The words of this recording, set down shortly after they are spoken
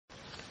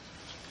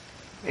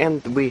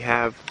And we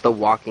have the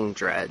walking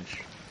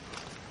dredge.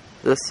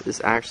 This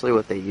is actually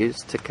what they use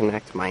to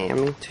connect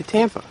Miami to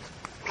Tampa.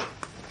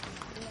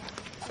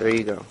 There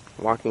you go,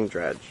 walking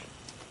dredge.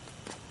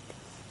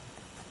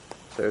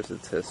 There's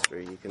its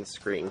history. You can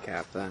screen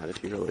cap that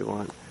if you really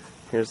want.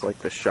 Here's like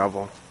the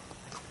shovel.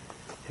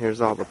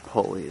 Here's all the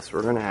pulleys.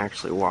 We're going to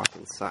actually walk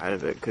inside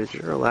of it because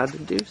you're allowed to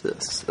do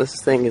this.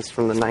 This thing is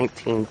from the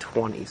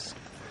 1920s.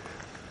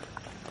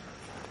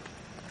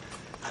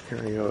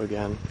 Here we go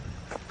again.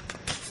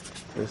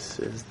 This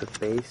is the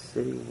Bay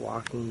City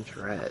Walking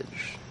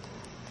Dredge.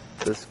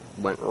 This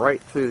went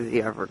right through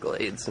the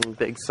Everglades and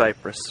Big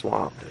Cypress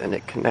swamp, and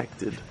it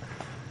connected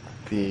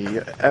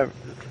the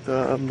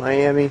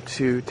Miami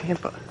to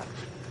Tampa,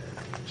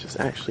 which is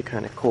actually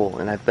kind of cool.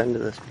 And I've been to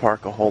this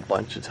park a whole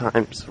bunch of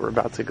times. We're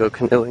about to go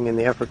canoeing in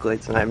the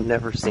Everglades, and I've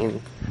never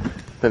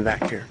been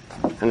back here.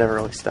 I never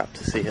really stopped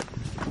to see it.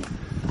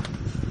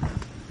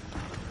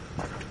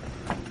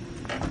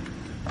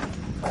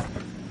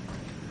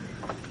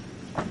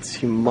 It's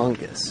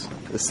humongous.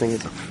 This thing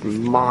is a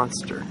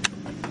monster.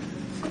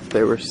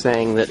 They were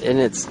saying that in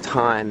its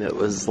time it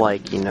was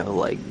like, you know,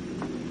 like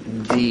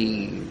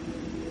the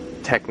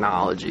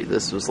technology.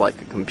 This was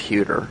like a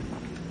computer.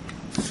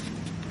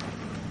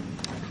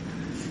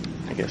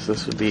 I guess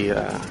this would be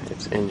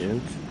its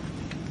engine.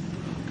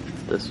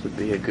 This would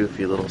be a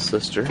goofy little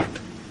sister.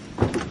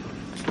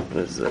 What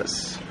is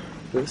this?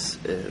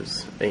 This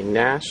is a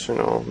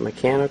National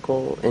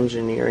Mechanical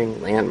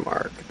Engineering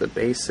Landmark, the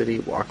Bay City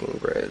Walking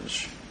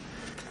Dredge.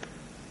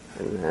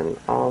 And then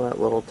all that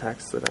little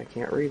text that I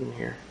can't read in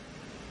here.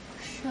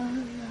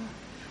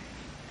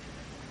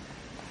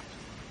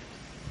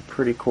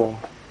 Pretty cool.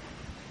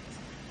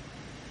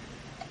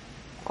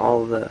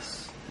 All of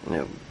this, you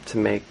know, to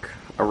make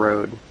a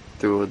road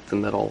through the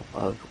middle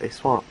of a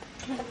swamp.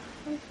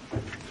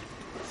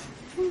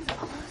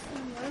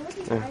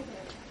 Yeah,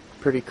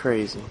 pretty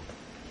crazy.